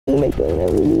We are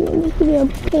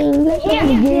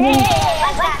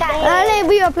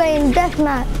playing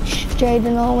deathmatch,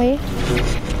 Jaden, aren't we?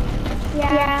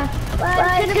 Yeah.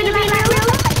 Well, it's gonna be real?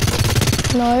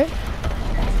 No.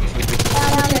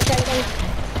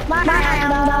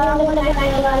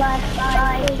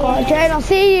 Alright, Jaden, I'll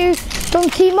see you.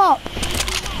 Don't team up.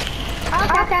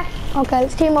 Okay. Okay,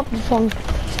 let's team up this one.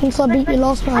 Since I beat you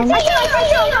last round. Ah!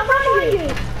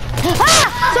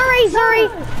 Sorry.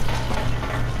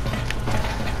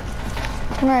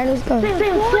 Alright, let's go. 40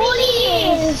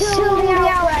 years till the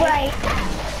outbreak.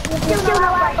 No!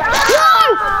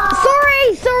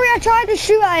 Sorry, I tried to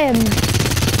shoot at him.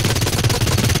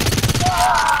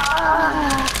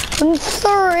 I'm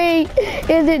sorry.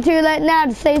 Is it too late now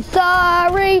to say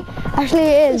sorry? Actually,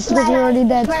 it is, because you're already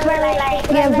dead. Very late.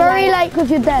 Yeah, very late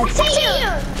because you're dead.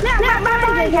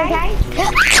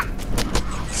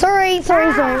 Sorry.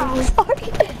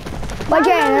 But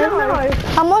Jaden,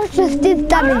 how much just did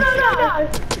damage?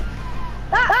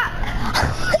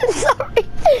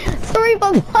 Sorry,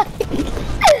 bye-bye.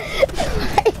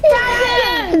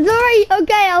 Sorry,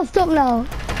 okay, I'll stop now.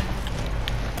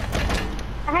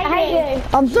 I hate you.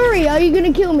 I'm sorry, are you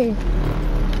gonna kill me?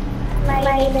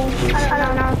 Maybe. I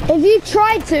don't know. If you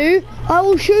try to, I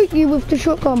will shoot you with the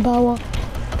shotgun power.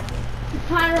 The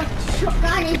power of the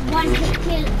shotgun is one hit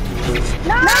kill.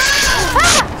 No!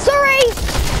 Ah! Sorry!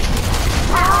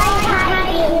 I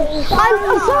hate you.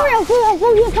 I'm sorry, I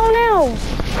thought you found out.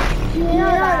 You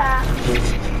know that.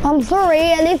 I'm sorry,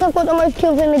 at least I've got the most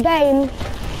kills in the game.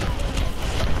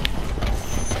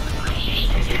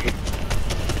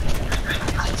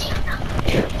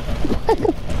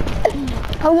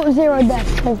 I've got 0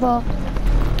 deaths so far.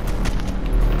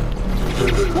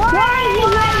 Why?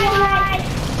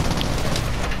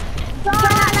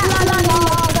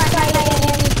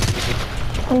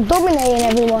 I'm dominating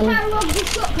everyone. Power of the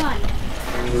shotgun.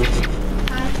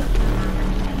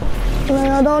 No,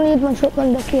 I don't need my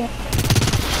shotgun just yet.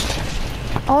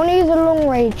 I want to use a long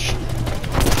range.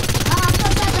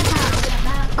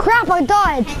 Crap, I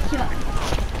died.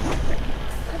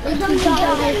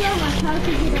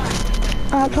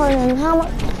 Colin, how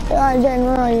much? Jen,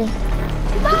 where are you?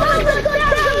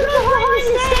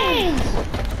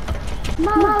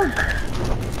 Mug.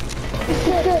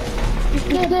 It's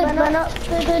good, but not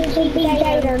good to be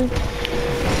Jaden.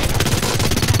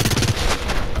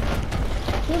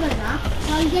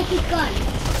 I'll get his gun.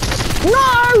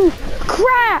 No!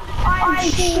 Crap! I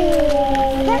see.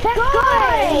 Let's go.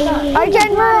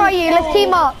 Jen, where are you? Let's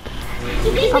team up.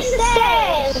 He's in the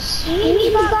stairs. You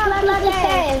need to go up the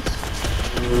stairs.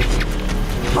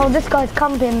 Oh, this guy's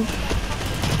camping.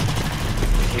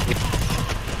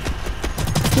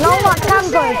 No, not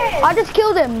campers. I just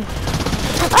killed him.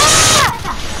 Ah!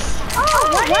 Oh,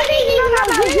 why did you not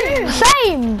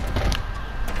Same.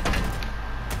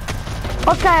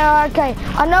 Okay.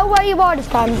 I know where you are this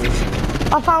time.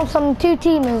 I found some 2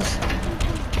 teamers.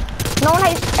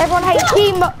 Everyone hates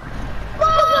team.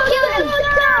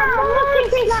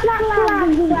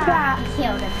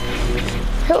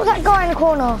 Who was that guy in the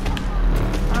corner?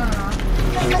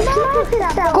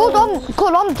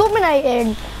 God, I'm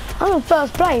dominating. I'm in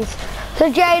first place. So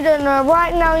Jaden,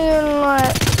 right now you're in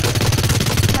like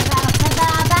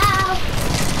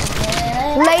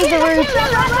laser roof.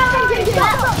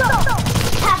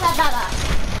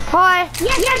 Hi.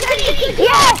 Yes.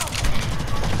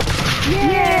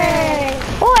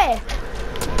 Yeah. Oi.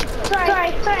 Sorry.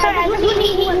 We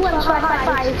need one high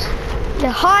fives. The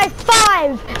high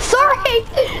five. Sorry.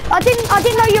 I didn't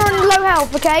know you were in low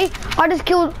health. Okay. I just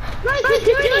killed.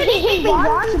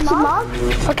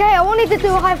 Okay, I wanted to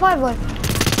do a high five one.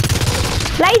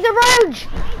 Laser Rouge!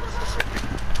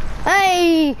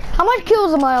 Hey, how much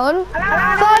kills am I on?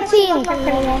 13.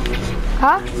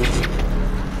 Huh?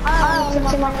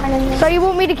 So you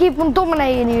want me to keep on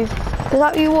dominating you? Is that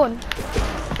what you want?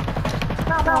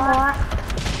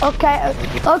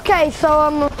 Okay,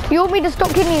 so you want me to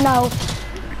stop killing you now?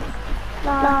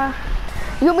 No.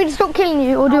 You want me to stop killing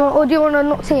you, or do you want to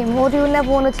not team, or do you never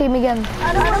want to team again?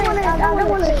 I don't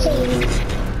want to team.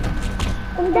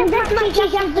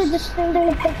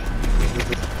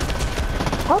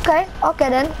 Okay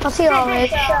then. I'll see how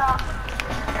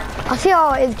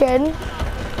it is. Jen.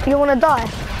 You want to die?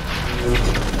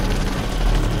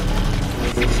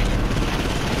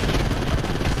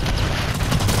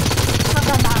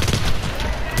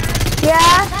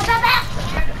 Yeah?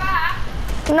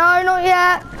 No, not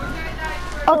yet.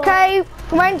 Okay,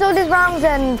 wait until this round's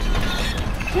end.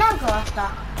 No, go after.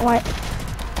 Wait.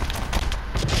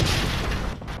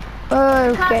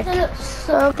 Okay.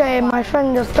 Okay, my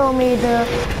friend just told me to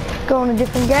go on a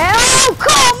different game. Oh,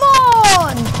 come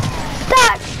on!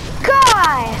 That's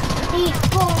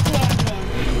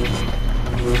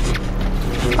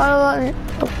Oh,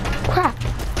 crap.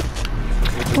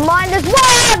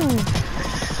 -1!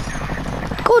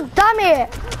 God damn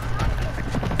it!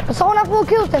 Does someone have more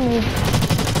kills than me?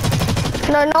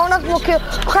 No, no one has more kills.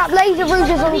 Crap, Laser Rouge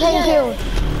is on 10 kills.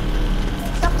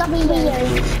 Stop the video.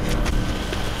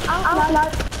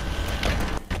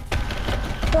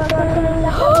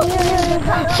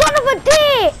 Son of a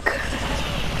dick!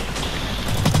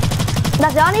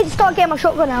 That's it, I need to start getting my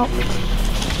shotgun out.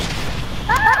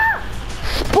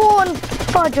 Spawn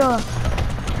fudger.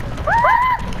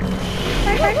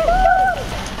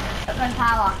 Shotgun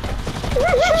power.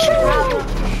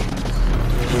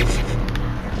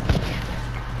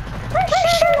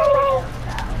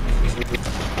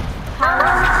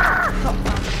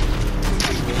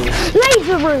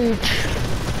 Laser Rouge.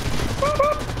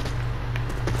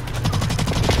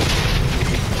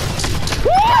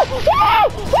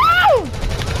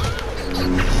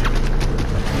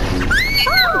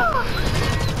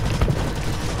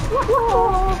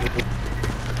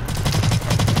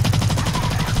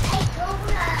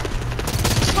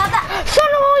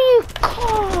 Son of you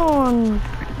con.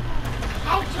 I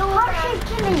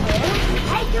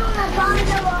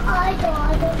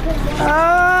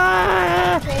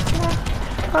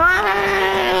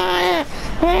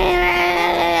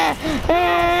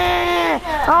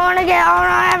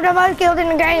have the most kills in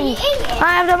the game.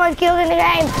 I have the most kills in the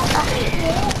game.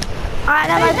 I have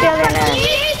the most kills in the game.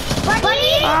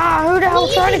 Who the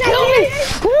hell's trying to kill me?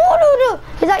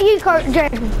 Is that you,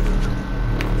 Jason?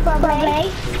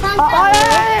 Probably.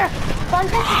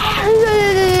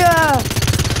 Yeah.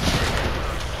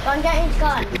 Go and get his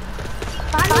gun.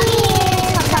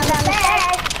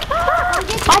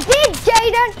 I did,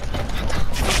 Jaden.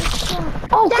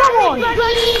 Oh, come on.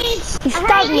 He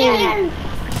stabbed me.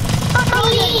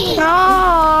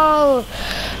 No.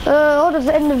 I'll just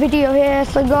end the video here.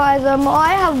 So guys,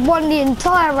 I have won the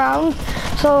entire round.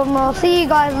 So I'll see you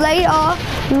guys later.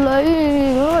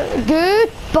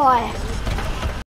 Goodbye.